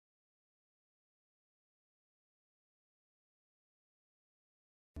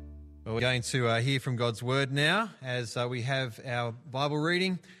Well, we're going to hear from God's Word now as we have our Bible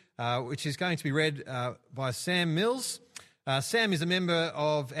reading, which is going to be read by Sam Mills. Sam is a member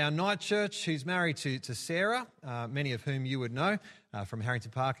of our night church. She's married to Sarah, many of whom you would know from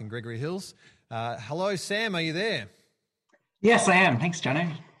Harrington Park and Gregory Hills. Hello, Sam. Are you there? Yes, I am. Thanks,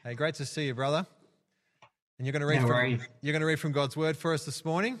 Johnny. Hey, great to see you, brother. And you're going to read from God's Word for us this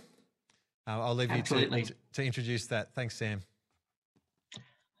morning. I'll leave you to introduce that. Thanks, Sam.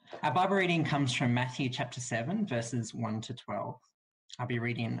 Our Bible reading comes from Matthew chapter 7, verses 1 to 12. I'll be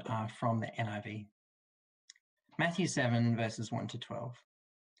reading from the NIV. Matthew 7, verses 1 to 12.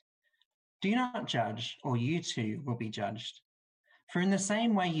 Do not judge, or you too will be judged. For in the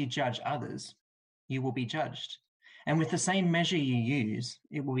same way you judge others, you will be judged. And with the same measure you use,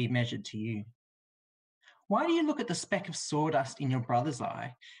 it will be measured to you. Why do you look at the speck of sawdust in your brother's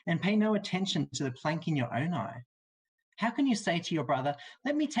eye and pay no attention to the plank in your own eye? How can you say to your brother,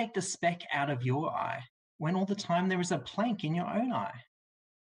 let me take the speck out of your eye, when all the time there is a plank in your own eye?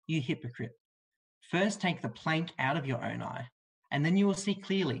 You hypocrite. First take the plank out of your own eye, and then you will see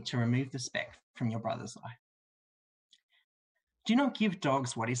clearly to remove the speck from your brother's eye. Do not give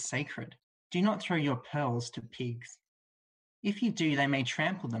dogs what is sacred. Do not throw your pearls to pigs. If you do, they may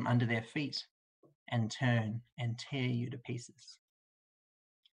trample them under their feet and turn and tear you to pieces.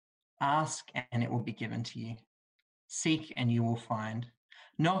 Ask, and it will be given to you. Seek, and you will find.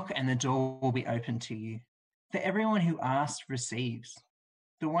 Knock, and the door will be opened to you. For everyone who asks receives.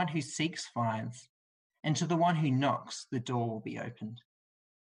 The one who seeks finds. And to the one who knocks, the door will be opened.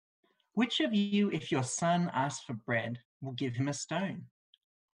 Which of you, if your son asks for bread, will give him a stone?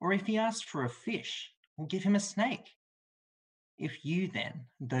 Or if he asks for a fish, will give him a snake? If you then,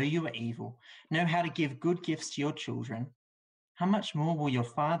 though you are evil, know how to give good gifts to your children, how much more will your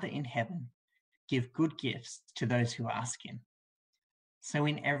Father in heaven give good gifts to those who ask him? So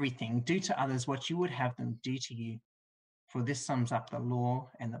in everything, do to others what you would have them do to you, for this sums up the law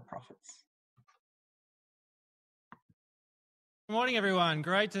and the prophets. Good morning, everyone.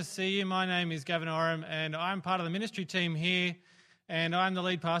 Great to see you. My name is Gavin, and I'm part of the ministry team here, and I'm the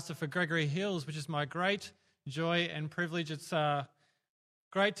lead pastor for Gregory Hills, which is my great joy and privilege. It's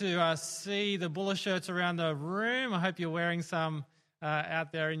great to see the Buller shirts around the room. I hope you're wearing some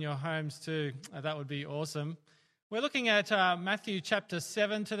out there in your homes too. That would be awesome. We're looking at Matthew chapter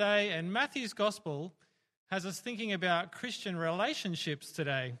 7 today, and Matthew's gospel has us thinking about Christian relationships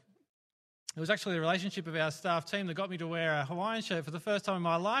today. It was actually the relationship of our staff team that got me to wear a Hawaiian shirt for the first time in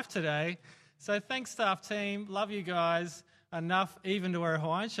my life today. So thanks, staff team. Love you guys enough even to wear a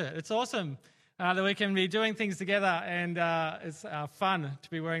Hawaiian shirt. It's awesome that we can be doing things together, and it's fun to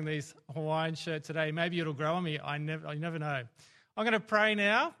be wearing these Hawaiian shirts today. Maybe it'll grow on me. I never know. I'm going to pray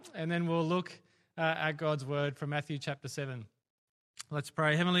now, and then we'll look at God's word from Matthew chapter 7. Let's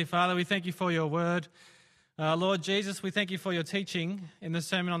pray. Heavenly Father, we thank you for your word. Lord Jesus, we thank you for your teaching in the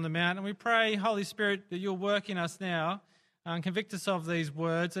Sermon on the Mount, and we pray, Holy Spirit, that you'll work in us now and convict us of these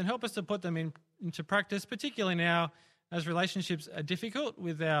words and help us to put them into practice, particularly now as relationships are difficult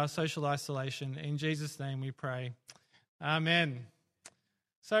with our social isolation. In Jesus' name we pray. Amen.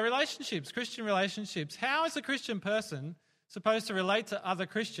 So relationships, Christian relationships. How is a Christian person supposed to relate to other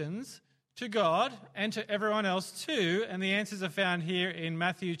Christians, to God, and to everyone else too? And the answers are found here in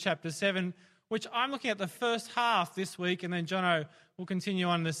Matthew chapter 7, which I'm looking at the first half this week, and then Jono will continue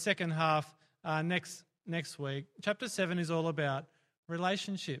on the second half next week. Chapter 7 is all about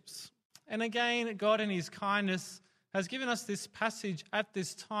relationships. And again, God in his kindness has given us this passage at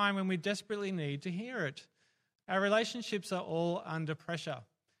this time when we desperately need to hear it. Our relationships are all under pressure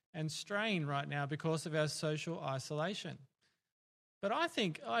and strain right now because of our social isolation. But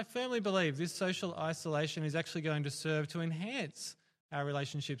I firmly believe this social isolation is actually going to serve to enhance our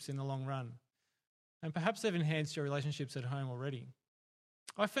relationships in the long run. And perhaps they've enhanced your relationships at home already.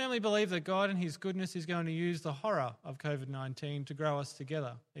 I firmly believe that God in his goodness is going to use the horror of COVID-19 to grow us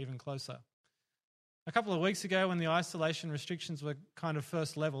together even closer. A couple of weeks ago, when the isolation restrictions were kind of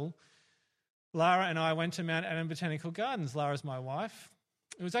first level, Lara and I went to Mount Adam Botanical Gardens. Lara's my wife.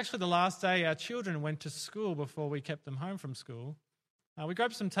 It was actually the last day our children went to school before we kept them home from school. We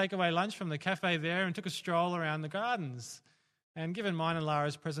grabbed some takeaway lunch from the cafe there and took a stroll around the gardens. And given mine and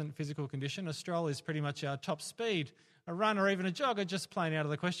Lara's present physical condition, a stroll is pretty much our top speed. A run or even a jog are just plain out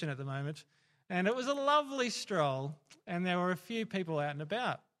of the question at the moment. And it was a lovely stroll, and there were a few people out and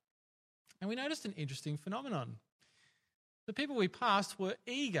about. And we noticed an interesting phenomenon. The people we passed were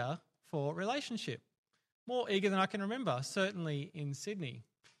eager for relationship, more eager than I can remember, certainly in Sydney.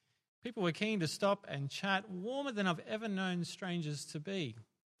 People were keen to stop and chat, warmer than I've ever known strangers to be.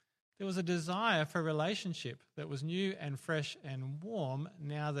 There was a desire for a relationship that was new and fresh and warm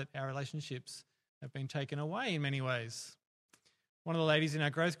now that our relationships have been taken away in many ways. One of the ladies in our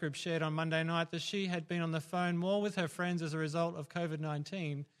growth group shared on Monday night that she had been on the phone more with her friends as a result of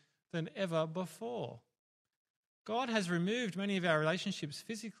COVID-19 than ever before. God has removed many of our relationships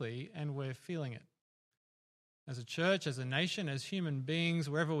physically, and we're feeling it. As a church, as a nation, as human beings,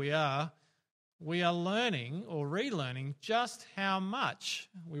 wherever we are learning or relearning just how much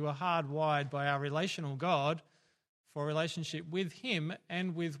we were hardwired by our relational God for a relationship with Him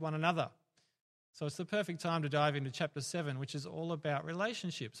and with one another. So it's the perfect time to dive into chapter 7, which is all about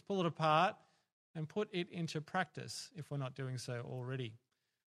relationships. Pull it apart and put it into practice if we're not doing so already.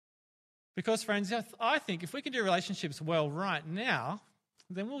 Because, friends, I think if we can do relationships well right now,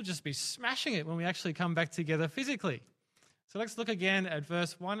 then we'll just be smashing it when we actually come back together physically. So let's look again at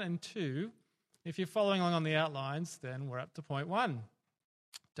verse 1 and 2. If you're following along on the outlines, then we're up to point 1.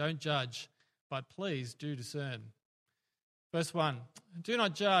 Don't judge, but please do discern. Verse 1, do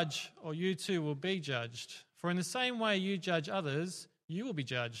not judge, or you too will be judged. For in the same way you judge others, you will be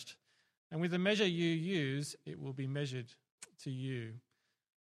judged. And with the measure you use, it will be measured to you.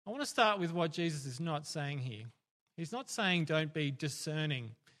 I want to start with what Jesus is not saying here. He's not saying don't be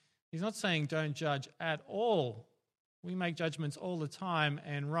discerning. He's not saying don't judge at all. We make judgments all the time,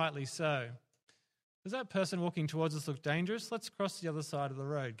 and rightly so. Does that person walking towards us look dangerous? Let's cross the other side of the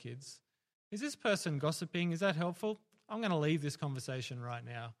road, kids. Is this person gossiping? Is that helpful? I'm going to leave this conversation right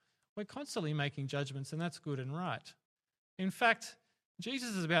now. We're constantly making judgments, and that's good and right. In fact,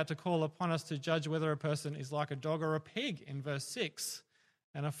 Jesus is about to call upon us to judge whether a person is like a dog or a pig in verse 6,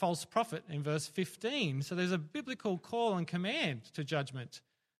 and a false prophet in verse 15. So there's a biblical call and command to judgment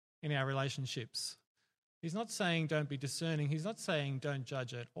in our relationships. He's not saying don't be discerning. He's not saying don't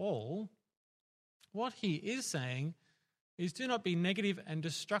judge at all. What he is saying is do not be negative and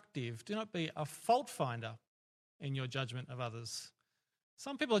destructive. Do not be a fault finder in your judgment of others.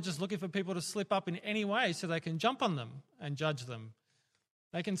 Some people are just looking for people to slip up in any way so they can jump on them and judge them.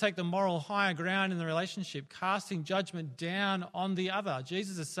 They can take the moral higher ground in the relationship, casting judgment down on the other.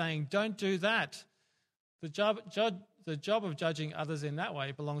 Jesus is saying, don't do that. The job of judging others in that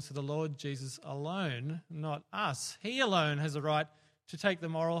way belongs to the Lord Jesus alone, not us. He alone has the right to take the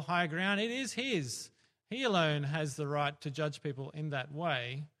moral high ground. It is his. He alone has the right to judge people in that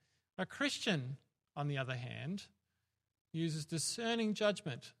way. A Christian, on the other hand, uses discerning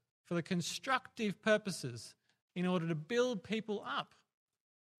judgment for the constructive purposes in order to build people up.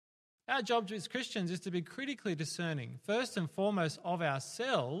 Our job as Christians is to be critically discerning, first and foremost of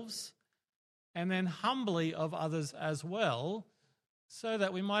ourselves, and then humbly of others as well, so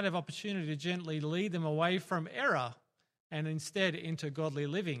that we might have opportunity to gently lead them away from error and instead into godly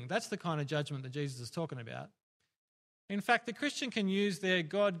living. That's the kind of judgment that Jesus is talking about. In fact, the Christian can use their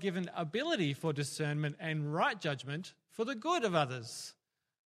God-given ability for discernment and right judgment for the good of others.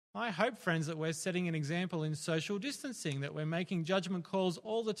 I hope, friends, that we're setting an example in social distancing, that we're making judgment calls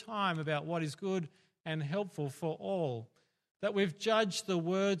all the time about what is good and helpful for all, that we've judged the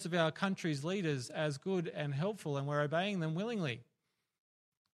words of our country's leaders as good and helpful and we're obeying them willingly.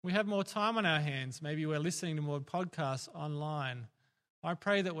 We have more time on our hands. Maybe we're listening to more podcasts online. I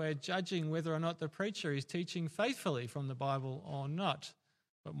pray that we're judging whether or not the preacher is teaching faithfully from the Bible or not,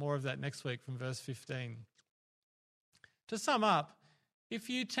 but more of that next week from verse 15. To sum up,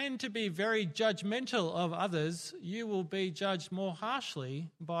 if you tend to be very judgmental of others, you will be judged more harshly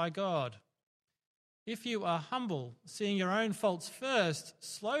by God. If you are humble, seeing your own faults first,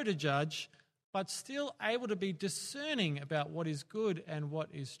 slow to judge, but still able to be discerning about what is good and what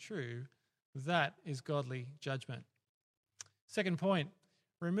is true, that is godly judgment. Second point,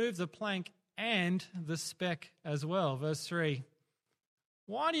 remove the plank and the speck as well. Verse 3.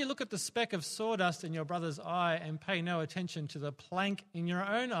 Why do you look at the speck of sawdust in your brother's eye and pay no attention to the plank in your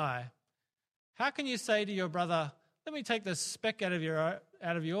own eye? How can you say to your brother, let me take the speck out of your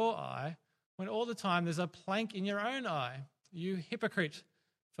eye, when all the time there's a plank in your own eye? You hypocrite.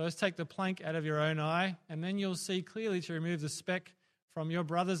 First take the plank out of your own eye, and then you'll see clearly to remove the speck from your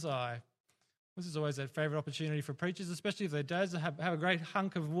brother's eye. This is always a favourite opportunity for preachers, especially if their dads have a great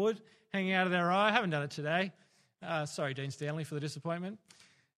hunk of wood hanging out of their eye. I haven't done it today. Sorry, Dean Stanley, for the disappointment.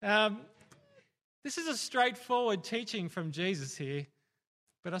 This is a straightforward teaching from Jesus here,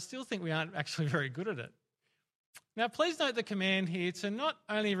 but I still think we aren't actually very good at it. Now, please note the command here to not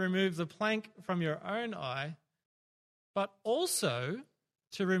only remove the plank from your own eye, but also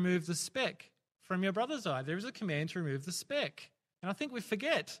to remove the speck from your brother's eye. There is a command to remove the speck, and I think we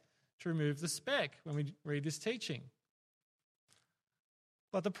forget to remove the speck when we read this teaching.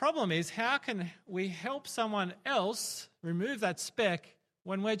 But the problem is, how can we help someone else remove that speck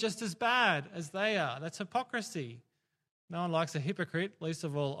when we're just as bad as they are. That's hypocrisy. No one likes a hypocrite, least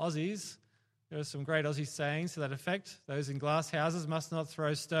of all Aussies. There are some great Aussie sayings to that effect. Those in glass houses must not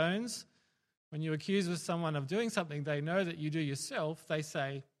throw stones. When you accuse someone of doing something they know that you do yourself, they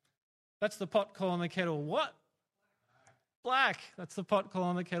say, that's the pot calling the kettle what? Black. That's the pot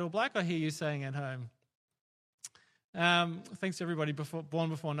calling the kettle black, I hear you saying at home. Thanks to everybody born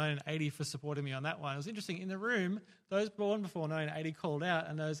before 1980 for supporting me on that one. It was interesting. In the room, those born before 1980 called out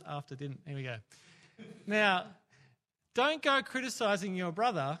and those after didn't. Here we go. Now, don't go criticising your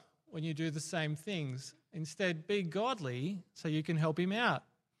brother when you do the same things. Instead, be godly so you can help him out.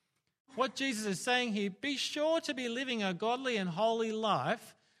 What Jesus is saying here, be sure to be living a godly and holy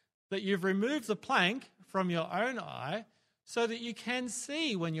life, that you've removed the plank from your own eye so that you can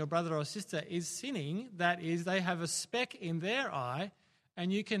see when your brother or sister is sinning, that is, they have a speck in their eye,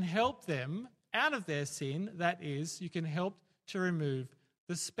 and you can help them out of their sin, that is, you can help to remove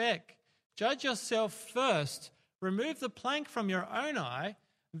the speck. Judge yourself first. Remove the plank from your own eye,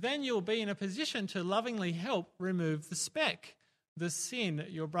 then you'll be in a position to lovingly help remove the speck, the sin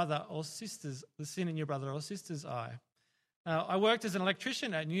in your brother or sister's eye. I worked as an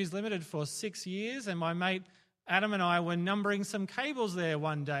electrician at News Limited for 6 years, and my mate Adam and I were numbering some cables there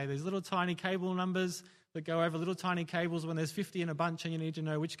one day. There's little tiny cable numbers that go over little tiny cables when there's 50 in a bunch and you need to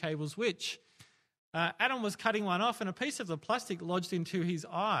know which cable's which. Adam was cutting one off and a piece of the plastic lodged into his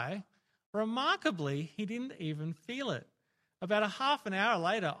eye. Remarkably, he didn't even feel it. About a half an hour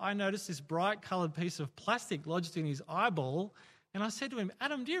later, I noticed this bright coloured piece of plastic lodged in his eyeball, and I said to him,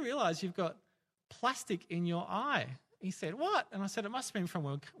 Adam, do you realise you've got plastic in your eye? He said, what? And I said, it must have been from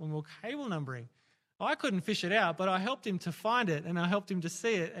when we were cable numbering. I couldn't fish it out, but I helped him to find it and I helped him to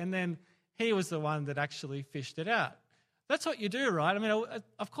see it, and then he was the one that actually fished it out. That's what you do, right? I mean,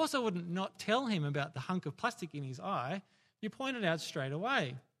 of course I wouldn't not tell him about the hunk of plastic in his eye. You point it out straight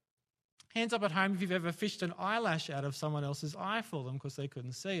away. Hands up at home if you've ever fished an eyelash out of someone else's eye for them because they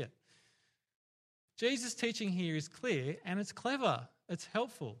couldn't see it. Jesus' teaching here is clear and it's clever. It's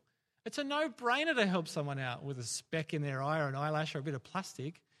helpful. It's a no-brainer to help someone out with a speck in their eye or an eyelash or a bit of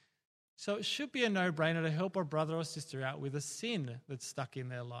plastic. So it should be a no-brainer to help a brother or sister out with a sin that's stuck in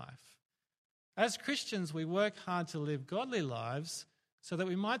their life. As Christians, we work hard to live godly lives so that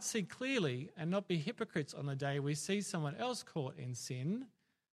we might see clearly and not be hypocrites on the day we see someone else caught in sin,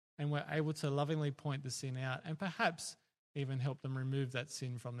 and we're able to lovingly point the sin out and perhaps even help them remove that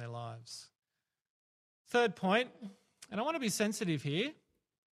sin from their lives. Third point, and I want to be sensitive here,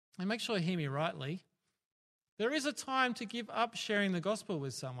 and make sure you hear me rightly. There is a time to give up sharing the gospel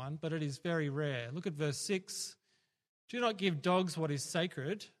with someone, but it is very rare. Look at verse 6. Do not give dogs what is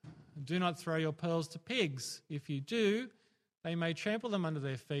sacred. Do not throw your pearls to pigs. If you do, they may trample them under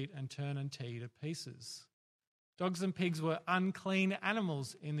their feet and turn and tear you to pieces. Dogs and pigs were unclean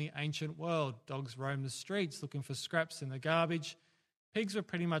animals in the ancient world. Dogs roamed the streets looking for scraps in the garbage. Pigs were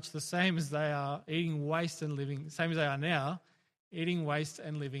pretty much the same as they are, eating waste and living, same as they are now, eating waste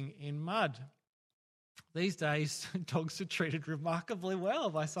and living in mud. These days, dogs are treated remarkably well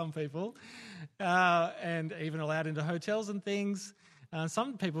by some people and even allowed into hotels and things.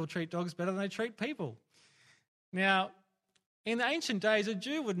 Some people treat dogs better than they treat people. Now, in the ancient days, a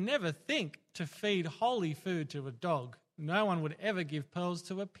Jew would never think to feed holy food to a dog. No one would ever give pearls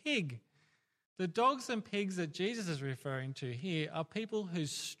to a pig. The dogs and pigs that Jesus is referring to here are people who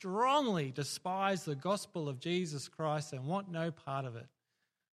strongly despise the gospel of Jesus Christ and want no part of it.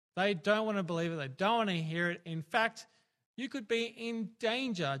 They don't want to believe it. They don't want to hear it. In fact, you could be in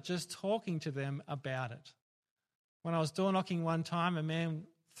danger just talking to them about it. When I was door knocking one time, a man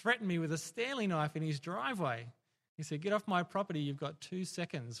threatened me with a Stanley knife in his driveway. He said, "Get off my property, you've got 2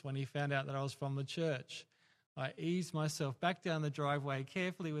 seconds," when he found out that I was from the church. I eased myself back down the driveway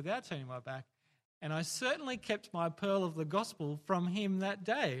carefully without turning my back, and I certainly kept my pearl of the gospel from him that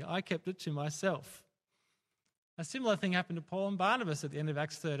day. I kept it to myself. A similar thing happened to Paul and Barnabas at the end of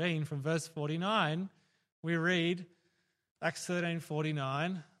Acts 13. From verse 49, we read, Acts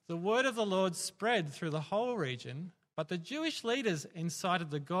 13:49, "The word of the Lord spread through the whole region, but the Jewish leaders incited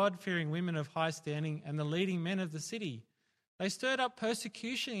the God-fearing women of high standing and the leading men of the city. They stirred up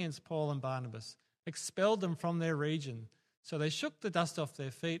persecution against Paul and Barnabas, expelled them from their region. So they shook the dust off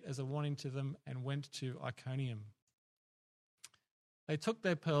their feet as a warning to them and went to Iconium. They took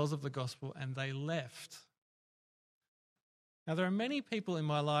their pearls of the gospel and they left." Now, there are many people in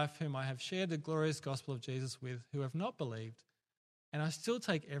my life whom I have shared the glorious gospel of Jesus with who have not believed, and I still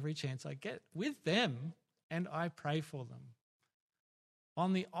take every chance I get with them and I pray for them.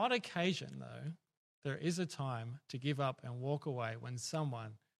 On the odd occasion, though, there is a time to give up and walk away when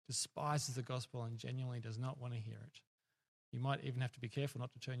someone despises the gospel and genuinely does not want to hear it. You might even have to be careful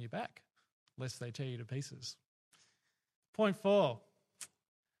not to turn your back, lest they tear you to pieces. Point 4.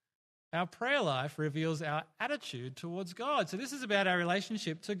 Our prayer life reveals our attitude towards God. So this is about our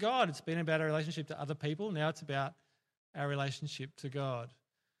relationship to God. It's been about our relationship to other people. Now it's about our relationship to God.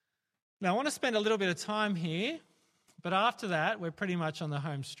 Now I want to spend a little bit of time here, but after that we're pretty much on the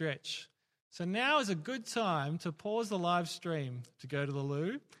home stretch. So now is a good time to pause the live stream, to go to the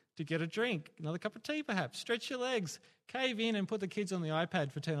loo, to get a drink, another cup of tea perhaps, stretch your legs, cave in and put the kids on the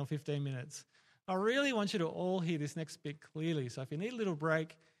iPad for 10 or 15 minutes. I really want you to all hear this next bit clearly. So if you need a little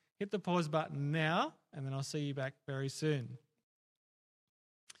break, hit the pause button now, and then I'll see you back very soon.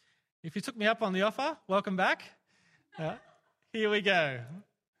 If you took me up on the offer, welcome back. Here we go.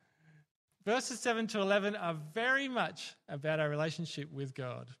 Verses 7 to 11 are very much about our relationship with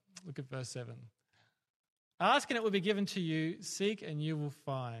God. Look at verse 7. Ask and it will be given to you. Seek and you will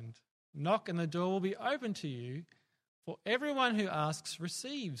find. Knock and the door will be open to you. For everyone who asks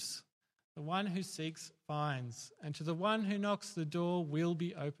receives. The one who seeks finds. And to the one who knocks the door will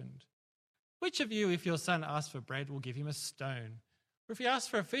be opened. Which of you, if your son asks for bread, will give him a stone? Or if he asks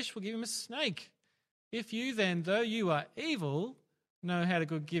for a fish, will give him a snake? If you then, though you are evil, know how to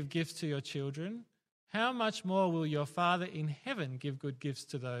give gifts to your children, how much more will your Father in heaven give good gifts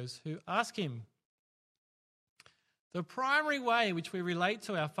to those who ask him? The primary way in which we relate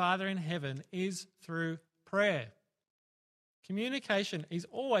to our Father in heaven is through prayer. Communication is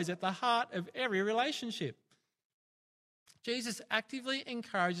always at the heart of every relationship. Jesus actively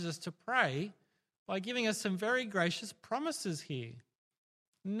encourages us to pray by giving us some very gracious promises here.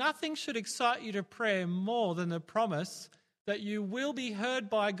 Nothing should excite you to prayer more than the promise that you will be heard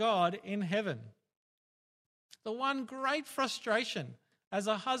by God in heaven. The one great frustration as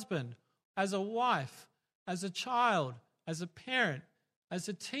a husband, as a wife, as a child, as a parent, as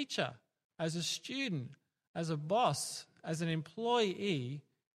a teacher, as a student, as a boss, as an employee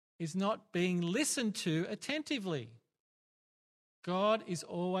is not being listened to attentively. God is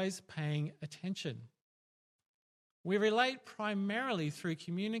always paying attention. We relate primarily through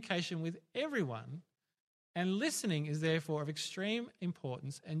communication with everyone, and listening is therefore of extreme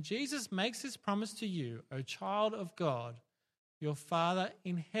importance. And Jesus makes this promise to you, O child of God, your Father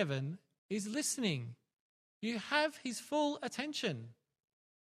in heaven is listening. You have his full attention.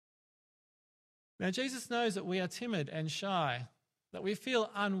 Now, Jesus knows that we are timid and shy, that we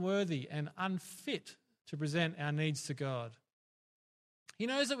feel unworthy and unfit to present our needs to God. He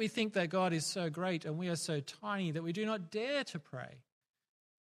knows that we think that God is so great and we are so tiny that we do not dare to pray.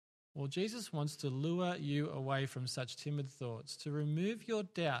 Well, Jesus wants to lure you away from such timid thoughts, to remove your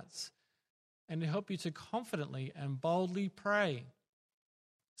doubts and to help you to confidently and boldly pray.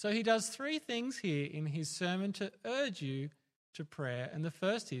 So he does 3 things here in his sermon to urge you to prayer. And the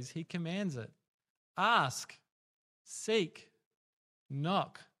first is he commands it. Ask, seek,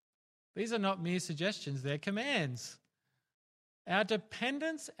 knock. These are not mere suggestions, they're commands. Our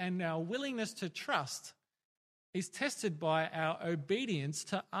dependence and our willingness to trust is tested by our obedience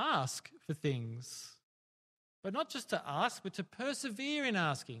to ask for things. But not just to ask, but to persevere in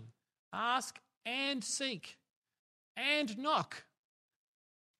asking. Ask and seek and knock.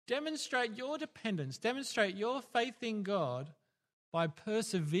 Demonstrate your dependence, demonstrate your faith in God by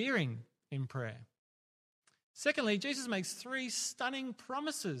persevering in prayer. Secondly, Jesus makes 3 stunning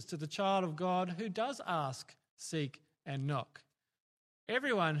promises to the child of God who does ask, seek, and knock.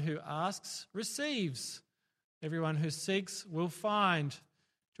 Everyone who asks receives. Everyone who seeks will find.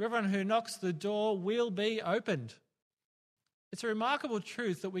 To everyone who knocks, the door will be opened. It's a remarkable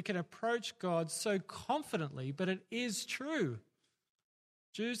truth that we can approach God so confidently, but it is true.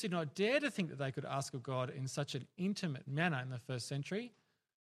 Jews did not dare to think that they could ask of God in such an intimate manner in the first century,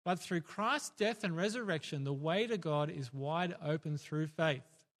 but through Christ's death and resurrection, the way to God is wide open through faith.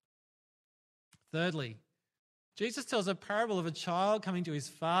 Thirdly, Jesus tells a parable of a child coming to his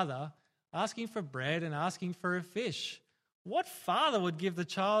father, asking for bread and asking for a fish. What father would give the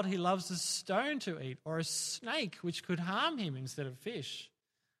child he loves a stone to eat or a snake which could harm him instead of fish?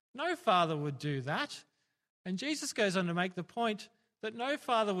 No father would do that. And Jesus goes on to make the point that no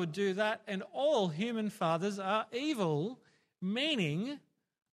father would do that, and all human fathers are evil, meaning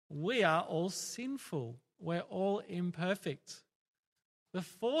we are all sinful. We're all imperfect. The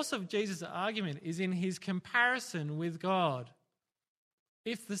force of Jesus' argument is in his comparison with God.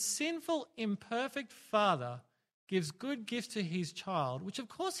 If the sinful, imperfect father gives good gifts to his child, which of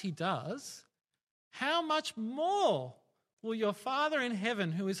course he does, how much more will your Father in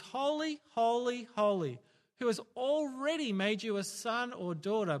heaven, who is holy, holy, holy, who has already made you a son or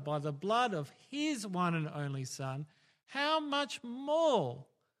daughter by the blood of his one and only Son, how much more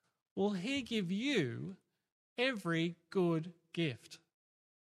will he give you every good gift.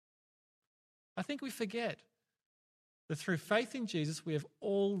 I think we forget that through faith in Jesus, we have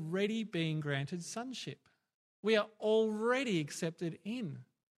already been granted sonship. We are already accepted in.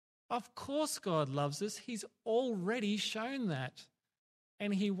 Of course God loves us. He's already shown that.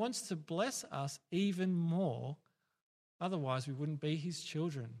 And he wants to bless us even more. Otherwise, we wouldn't be his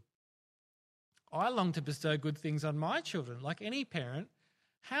children. I long to bestow good things on my children, like any parent.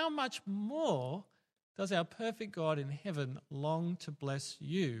 How much more does our perfect God in heaven long to bless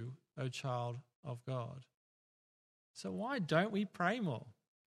you, O child of God? So why don't we pray more?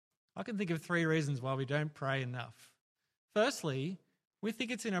 I can think of 3 reasons why we don't pray enough. Firstly, we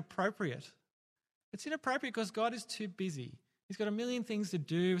think it's inappropriate. It's inappropriate because God is too busy. He's got a million things to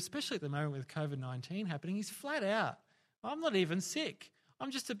do, especially at the moment with COVID-19 happening. He's flat out. I'm not even sick.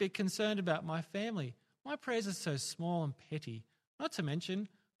 I'm just a bit concerned about my family. My prayers are so small and petty. Not to mention,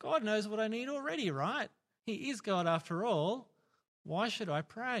 God knows what I need already, right? He is God after all. Why should I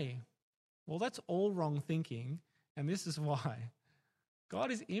pray? Well, that's all wrong thinking, and this is why.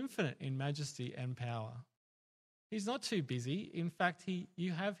 God is infinite in majesty and power. He's not too busy. In fact,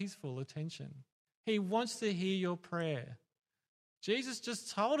 you have his full attention. He wants to hear your prayer. Jesus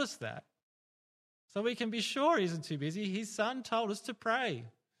just told us that. So we can be sure he isn't too busy. His son told us to pray.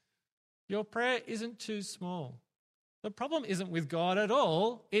 Your prayer isn't too small. The problem isn't with God at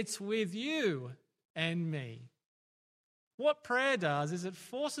all. It's with you and me. What prayer does is it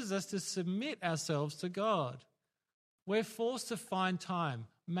forces us to submit ourselves to God. We're forced to find time,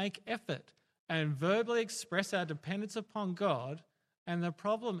 make effort, and verbally express our dependence upon God. And the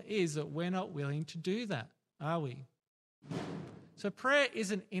problem is that we're not willing to do that, are we? So prayer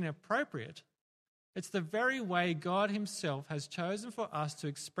isn't inappropriate. It's the very way God himself has chosen for us to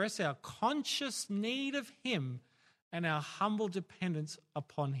express our conscious need of him and our humble dependence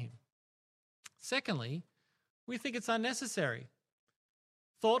upon him. Secondly, we think it's unnecessary.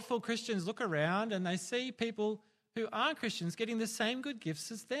 Thoughtful Christians look around and they see people who aren't Christians getting the same good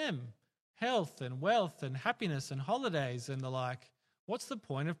gifts as them. Health and wealth and happiness and holidays and the like. What's the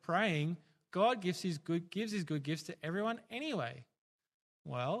point of praying? God gives his good gifts to everyone anyway.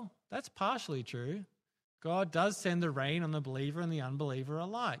 Well, that's partially true. God does send the rain on the believer and the unbeliever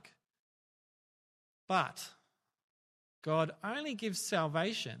alike. But God only gives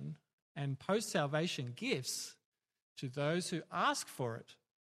salvation and post-salvation gifts to those who ask for it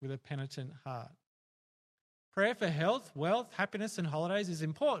with a penitent heart. Prayer for health, wealth, happiness, and holidays is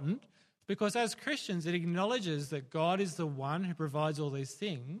important because as Christians it acknowledges that God is the one who provides all these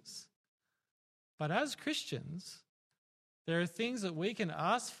things. But as Christians, there are things that we can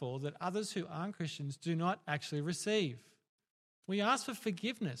ask for that others who aren't Christians do not actually receive. We ask for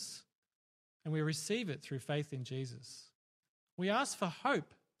forgiveness and we receive it through faith in Jesus. We ask for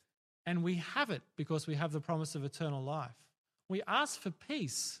hope and we have it because we have the promise of eternal life. We ask for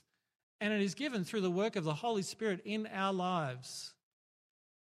peace and it is given through the work of the Holy Spirit in our lives.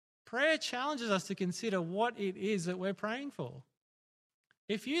 Prayer challenges us to consider what it is that we're praying for.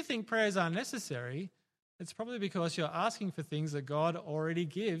 If you think prayers are unnecessary, it's probably because you're asking for things that God already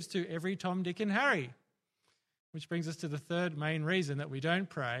gives to every Tom, Dick, and Harry. Which brings us to the third main reason that we don't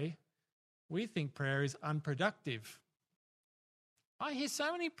pray. We think prayer is unproductive. I hear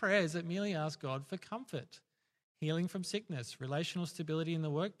so many prayers that merely ask God for comfort, healing from sickness, relational stability in the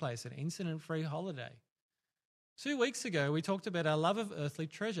workplace, an incident-free holiday. 2 weeks ago, we talked about our love of earthly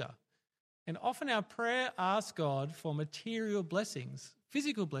treasure. And often our prayer asks God for material blessings,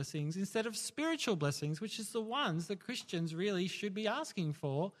 physical blessings, instead of spiritual blessings, which is the ones that Christians really should be asking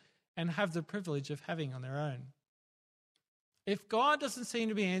for and have the privilege of having on their own. If God doesn't seem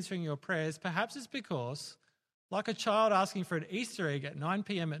to be answering your prayers, perhaps it's because, like a child asking for an Easter egg at 9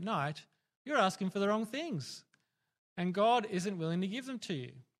 p.m. at night, you're asking for the wrong things, and God isn't willing to give them to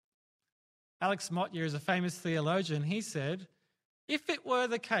you. Alex Motyer is a famous theologian. He said, if it were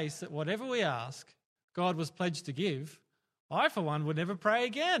the case that whatever we ask, God was pledged to give, I, for one, would never pray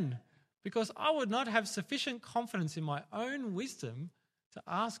again because I would not have sufficient confidence in my own wisdom to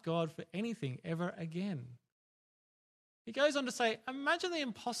ask God for anything ever again. He goes on to say, imagine the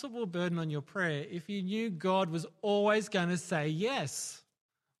impossible burden on your prayer if you knew God was always going to say yes.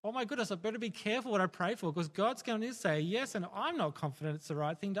 Oh my goodness, I better be careful what I pray for because God's going to say yes and I'm not confident it's the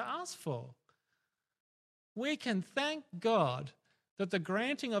right thing to ask for. We can thank God that the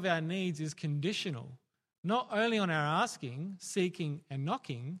granting of our needs is conditional, not only on our asking, seeking and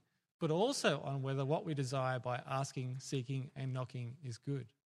knocking, but also on whether what we desire by asking, seeking and knocking is good.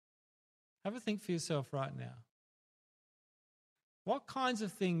 Have a think for yourself right now. What kinds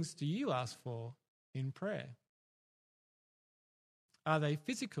of things do you ask for in prayer? Are they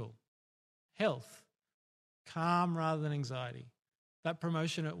physical, health, calm rather than anxiety, that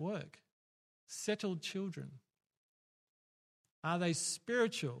promotion at work, settled children? Are they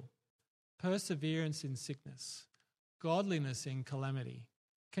spiritual, perseverance in sickness, godliness in calamity,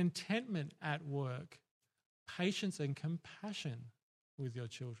 contentment at work, patience and compassion with your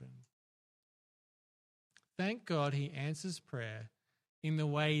children? Thank God he answers prayer in the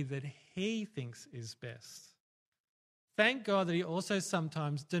way that he thinks is best. Thank God that he also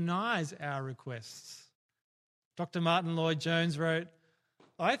sometimes denies our requests. Dr. Martin Lloyd-Jones wrote,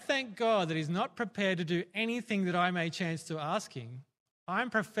 "I thank God that he's not prepared to do anything that I may chance to ask him. I'm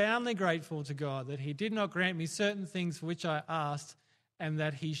profoundly grateful to God that he did not grant me certain things for which I asked and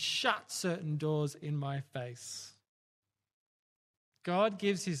that he shut certain doors in my face." God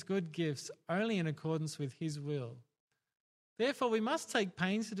gives his good gifts only in accordance with his will. Therefore, we must take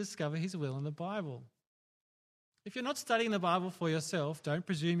pains to discover his will in the Bible. If you're not studying the Bible for yourself, don't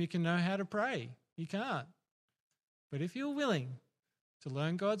presume you can know how to pray. You can't. But if you're willing to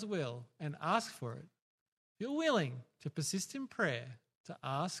learn God's will and ask for it, if you're willing to persist in prayer, to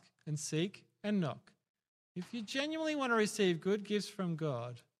ask and seek and knock, if you genuinely want to receive good gifts from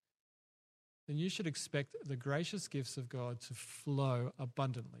God, then you should expect the gracious gifts of God to flow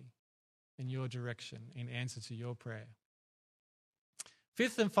abundantly in your direction in answer to your prayer.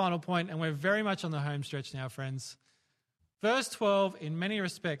 Fifth and final point, and we're very much on the home stretch now, friends. Verse 12, in many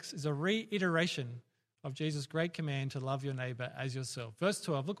respects, is a reiteration of Jesus' great command to love your neighbour as yourself. Verse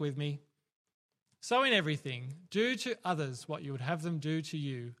 12, look with me. "So in everything, do to others what you would have them do to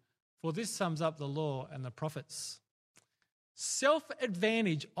you, for this sums up the law and the prophets."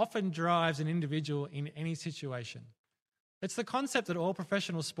 Self-advantage often drives an individual in any situation. It's the concept that all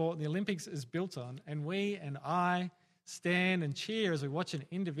professional sport in the Olympics is built on, and we and I stand and cheer as we watch an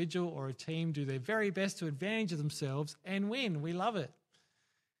individual or a team do their very best to advantage themselves and win. We love it.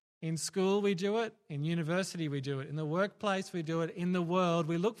 In school, we do it. In university, we do it. In the workplace, we do it. In the world,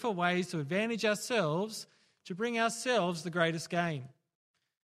 we look for ways to advantage ourselves, to bring ourselves the greatest gain.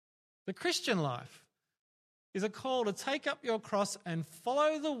 The Christian life is a call to take up your cross and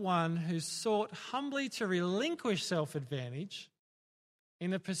follow the one who sought humbly to relinquish self-advantage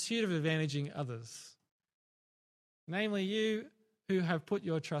in the pursuit of advantaging others. Namely, you who have put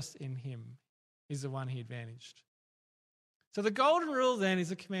your trust in him is the one he advantaged. So the golden rule then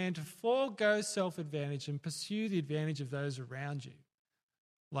is a command to forego self-advantage and pursue the advantage of those around you,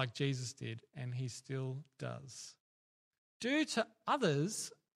 like Jesus did, and he still does. Do to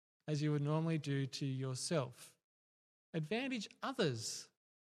others as you would normally do to yourself. Advantage others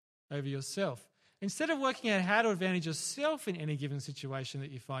over yourself. Instead of working out how to advantage yourself in any given situation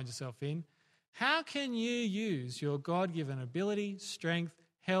that you find yourself in, how can you use your God-given ability, strength,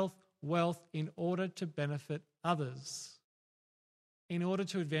 health, wealth in order to benefit others? In order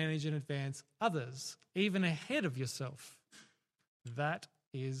to advantage and advance others, even ahead of yourself? That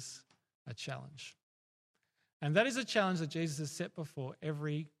is a challenge. And that is a challenge that Jesus has set before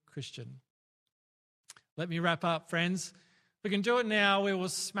every Christian. Let me wrap up, friends. If we can do it now, we will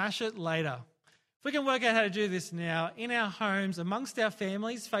smash it later. If we can work out how to do this now, in our homes, amongst our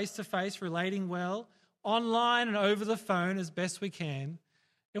families, face-to-face, relating well, online and over the phone as best we can,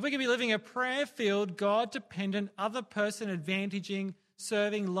 if we can be living a prayer-filled, God-dependent, other-person advantaging,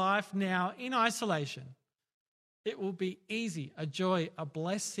 serving life now in isolation, it will be easy, a joy, a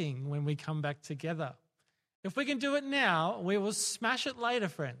blessing when we come back together. If we can do it now, we will smash it later,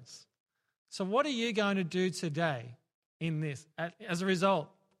 friends. So what are you going to do today in this as a result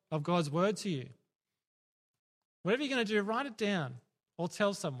of God's word to you? Whatever you're going to do, write it down or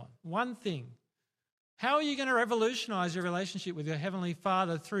tell someone. One thing. How are you going to revolutionize your relationship with your Heavenly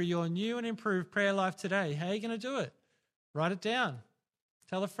Father through your new and improved prayer life today? How are you going to do it? Write it down.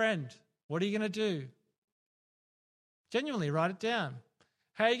 Tell a friend. What are you going to do? Genuinely write it down.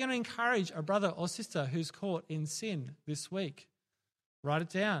 How are you going to encourage a brother or sister who's caught in sin this week? Write it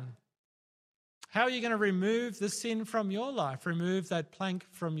down. How are you going to remove the sin from your life? Remove that plank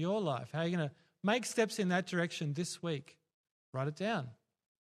from your life. How are you going to make steps in that direction this week? Write it down.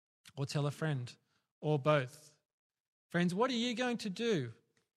 Or tell a friend. Or both. Friends, what are you going to do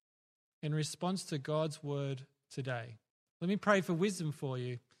in response to God's word today? Let me pray for wisdom for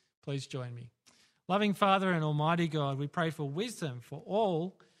you. Please join me. Loving Father and Almighty God, we pray for wisdom for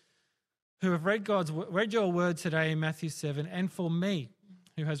all who have read your word today in Matthew 7, and for me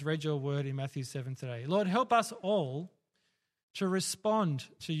who has read your word in Matthew 7 today. Lord, help us all to respond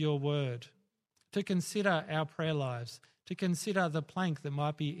to your word, to consider our prayer lives, to consider the plank that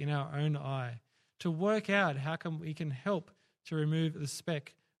might be in our own eye, to work out how we can help to remove the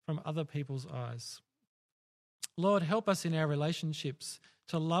speck from other people's eyes. Lord, help us in our relationships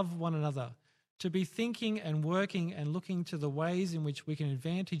to love one another, to be thinking and working and looking to the ways in which we can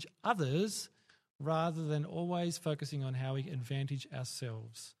advantage others rather than always focusing on how we advantage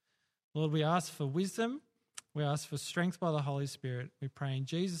ourselves. Lord, we ask for wisdom. We ask for strength by the Holy Spirit. We pray in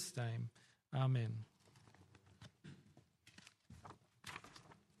Jesus' name. Amen.